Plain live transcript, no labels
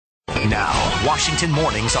Now, Washington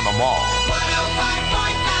Mornings on the Mall.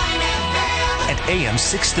 And AM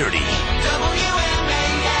 630.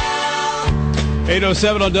 WMAL.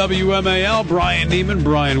 8:07 on WMAL. Brian Neiman,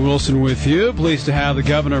 Brian Wilson with you. Pleased to have the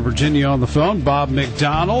governor of Virginia on the phone, Bob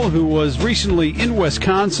McDonnell, who was recently in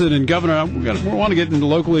Wisconsin. And Governor, we want to get into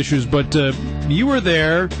local issues, but you were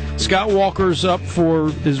there. Scott Walker's up for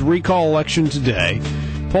his recall election today.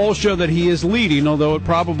 Polls show that he is leading, although it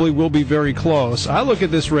probably will be very close. I look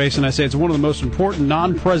at this race and I say it's one of the most important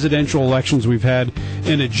non-presidential elections we've had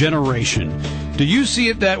in a generation. Do you see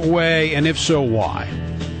it that way, and if so, why?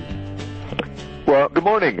 Well, good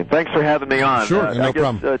morning, and thanks for having me on. Sure, no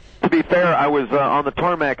problem. To be fair, I was on the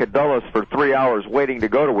tarmac at Dulles for 3 hours waiting to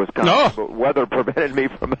go to Wisconsin, but weather prevented me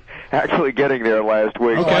from actually getting there last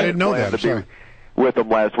week. Oh, I didn't know that. I'm sorry. With them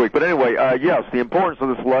last week. But anyway, yes, the importance of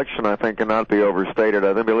this election, I think, cannot be overstated.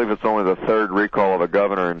 I believe it's only the third recall of a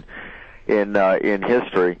governor in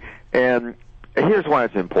history. And here's why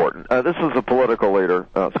it's important. This is a political leader,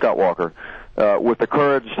 Scott Walker, with the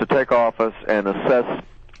courage to take office and assess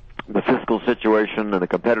the fiscal situation and the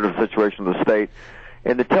competitive situation of the state,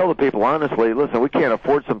 and to tell the people honestly, listen, we can't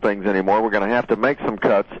afford some things anymore. We're going to have to make some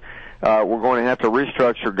cuts. We're going to have to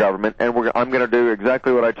restructure government, and I'm going to do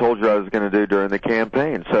exactly what I told you I was going to do during the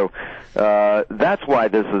campaign. So that's why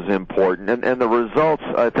this is important. And the results,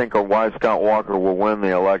 I think, are why Scott Walker will win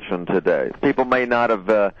the election today. People may not have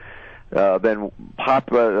been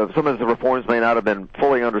popular. Some of the reforms may not have been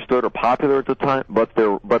fully understood or popular at the time, but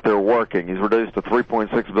they're working. He's reduced a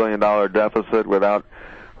 $3.6 billion deficit without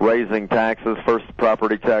raising taxes. First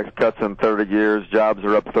property tax cuts in 30 years. Jobs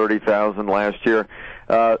are up 30,000 last year.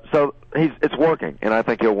 So it's working, and I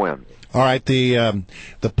think he'll win. All right. The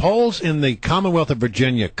polls in the Commonwealth of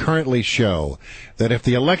Virginia currently show that if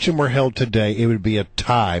the election were held today, it would be a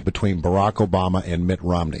tie between Barack Obama and Mitt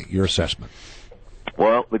Romney. Your assessment?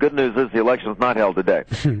 Well, the good news is the election is not held today,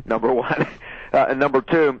 number one. And number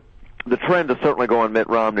two, the trend is certainly going Mitt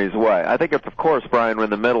Romney's way. I think, of course, Brian, we're in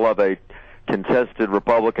the middle of a contested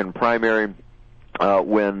Republican primary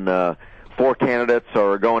when four candidates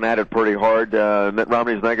are going at it pretty hard. Mitt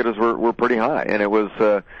Romney's negatives were pretty high, and it was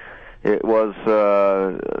a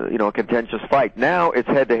contentious fight. Now it's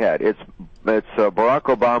head-to-head. It's Barack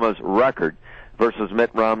Obama's record versus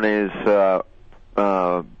Mitt Romney's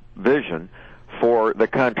vision for the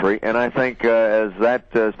country, and I think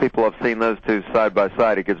as people have seen those two side by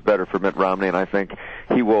side, it gets better for Mitt Romney, and I think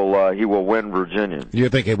he will win Virginia. Do you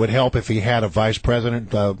think it would help if he had a vice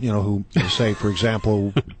president, who, say, for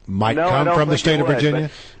example, might come from the state of Virginia?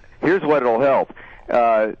 Here's what it'll help.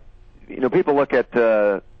 People look at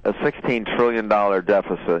a $16 trillion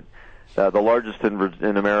deficit, the largest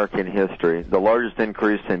in American history, the largest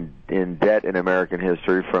increase in debt in American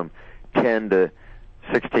history from 10 to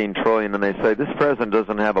 16 trillion, and they say this president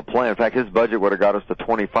doesn't have a plan. In fact, his budget would have got us to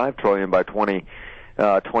 25 trillion by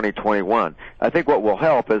 2021. I think what will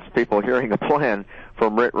help is people hearing a plan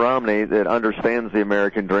from Mitt Romney that understands the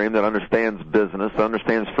American dream, that understands business,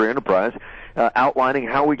 understands free enterprise, outlining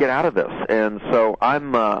how we get out of this. And so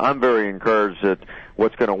I'm very encouraged that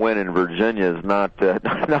what's going to win in Virginia is not the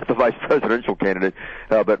vice presidential candidate,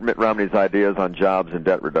 but Mitt Romney's ideas on jobs and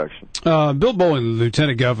debt reduction. Bill Bolling, the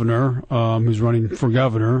lieutenant governor, who's running for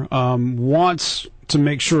governor, wants to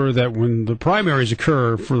make sure that when the primaries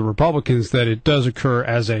occur for the Republicans, that it does occur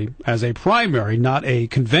as a primary, not a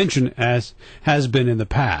convention as has been in the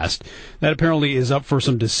past. That apparently is up for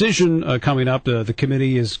some decision coming up. The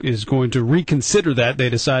committee is going to reconsider that. They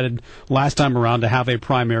decided last time around to have a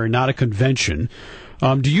primary, not a convention.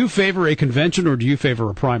 Do you favor a convention or do you favor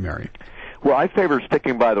a primary? Well, I favor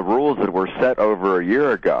sticking by the rules that were set over a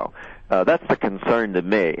year ago. That's the concern to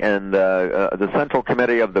me. And the Central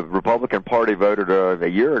Committee of the Republican Party voted a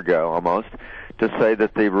year ago almost to say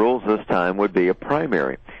that the rules this time would be a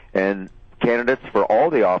primary. And candidates for all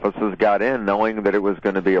the offices got in knowing that it was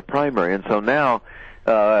going to be a primary. And so now,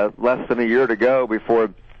 less than a year to go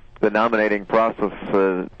before the nominating process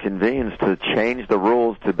convenes to change the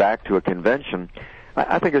rules back to a convention,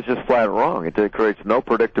 I think it's just flat wrong. It creates no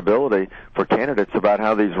predictability for candidates about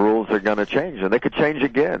how these rules are going to change, and they could change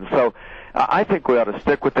again. So I think we ought to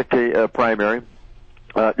stick with the primary.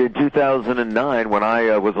 In 2009, when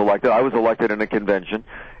I was elected in a convention,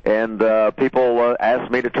 and people asked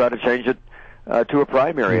me to try to change it to a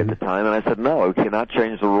primary at the time, and I said, no, we cannot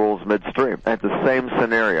change the rules midstream. At the same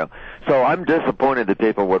scenario. So I'm disappointed that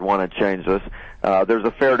people would want to change this. There's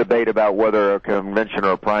a fair debate about whether a convention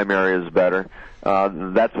or a primary is better.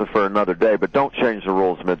 That's for another day, but don't change the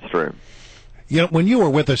rules midstream. You know, when you were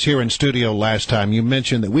with us here in studio last time, you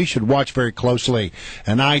mentioned that we should watch very closely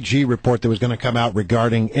an IG report that was going to come out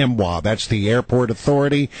regarding MWA. That's the Airport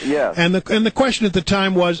Authority. Yeah. And the question at the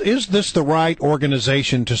time was, is this the right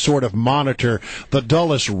organization to sort of monitor the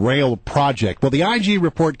Dulles Rail project? Well, the IG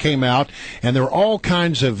report came out, and there were all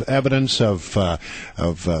kinds of evidence of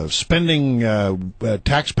spending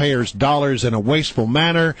taxpayers' dollars in a wasteful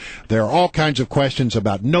manner. There are all kinds of questions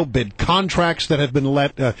about no-bid contracts that have been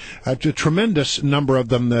let, a tremendous number of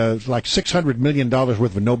them, like $600 million worth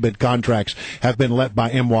of no-bid contracts have been let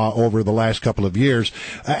by MWA over the last couple of years.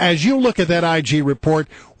 As you look at that IG report,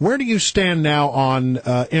 where do you stand now on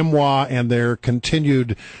MWA and their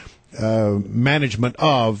continued management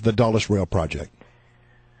of the Dulles Rail project?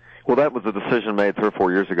 Well, that was a decision made 3 or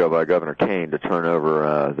 4 years ago by Governor Kane to turn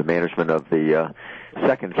over the management of the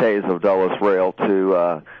second phase of Dulles Rail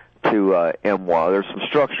to MWA. There's some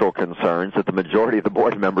structural concerns that the majority of the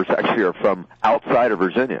board members actually are from outside of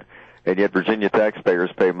Virginia, and yet Virginia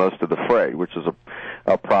taxpayers pay most of the freight, which is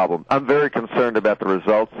a problem. I'm very concerned about the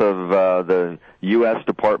results of the U.S.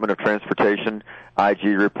 Department of Transportation IG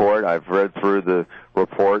report. I've read through the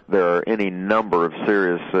report. There are any number of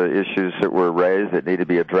serious issues that were raised that need to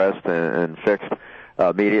be addressed and fixed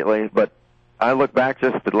immediately. But I look back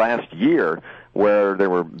just the last year where there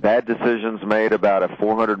were bad decisions made about a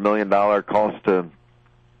 $400 million cost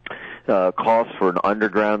for an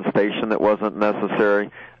underground station that wasn't necessary,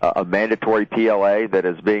 a mandatory PLA that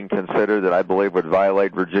is being considered that I believe would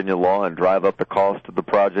violate Virginia law and drive up the cost of the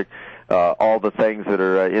project, all the things that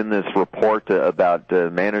are in this report about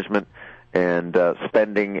management and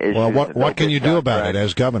spending issues. Well, what can you do about it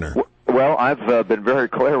as governor? Well, I've been very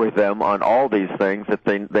clear with them on all these things that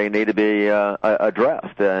they need to be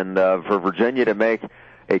addressed. And for Virginia to make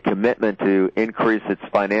a commitment to increase its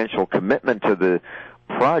financial commitment to the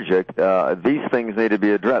project, these things need to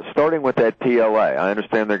be addressed, starting with that PLA. I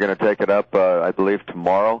understand they're going to take it up, I believe,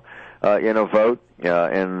 tomorrow in a vote.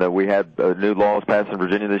 And we had new laws passed in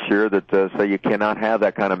Virginia this year that say you cannot have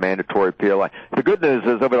that kind of mandatory PLA. The good news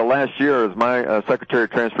is over the last year, as my Secretary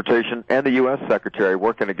of Transportation and the U.S. Secretary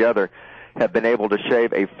working together have been able to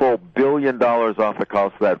shave a full $1 billion off the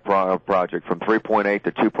cost of that project from $3.8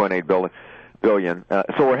 to $2.8 billion.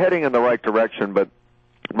 So we're heading in the right direction, but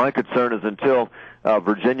my concern is until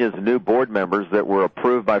Virginia's new board members that were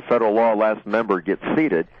approved by federal law last November get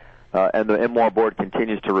seated, and the MWA board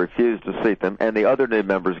continues to refuse to seat them, and the other new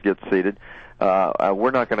members get seated,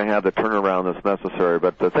 we're not going to have the turnaround that's necessary.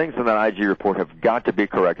 But the things in that IG report have got to be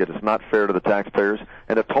corrected. It's not fair to the taxpayers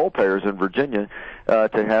and the toll payers in Virginia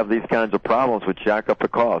to have these kinds of problems which jack up the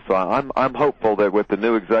cost. So I'm hopeful that with the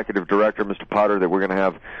new executive director, Mr. Potter, that we're going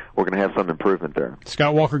to have some improvement there.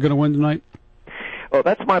 Scott Walker going to win tonight? Well,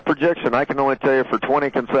 that's my projection. I can only tell you for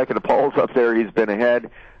 20 consecutive polls up there, he's been ahead.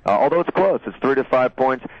 Although it's close, it's 3 to 5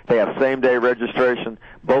 points. They have same-day registration.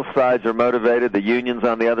 Both sides are motivated. The unions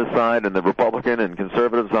on the other side, and the Republican and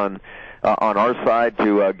conservatives on our side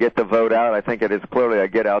to get the vote out. I think it is clearly a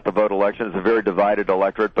get-out-the-vote election. It's a very divided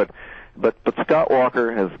electorate, but Scott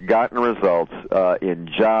Walker has gotten results in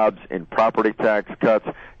jobs, in property tax cuts,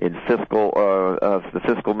 in the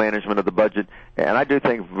fiscal management of the budget, and I do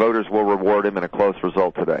think voters will reward him in a close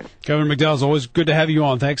result today. Governor McDowell, it's always good to have you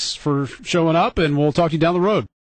on. Thanks for showing up, and we'll talk to you down the road.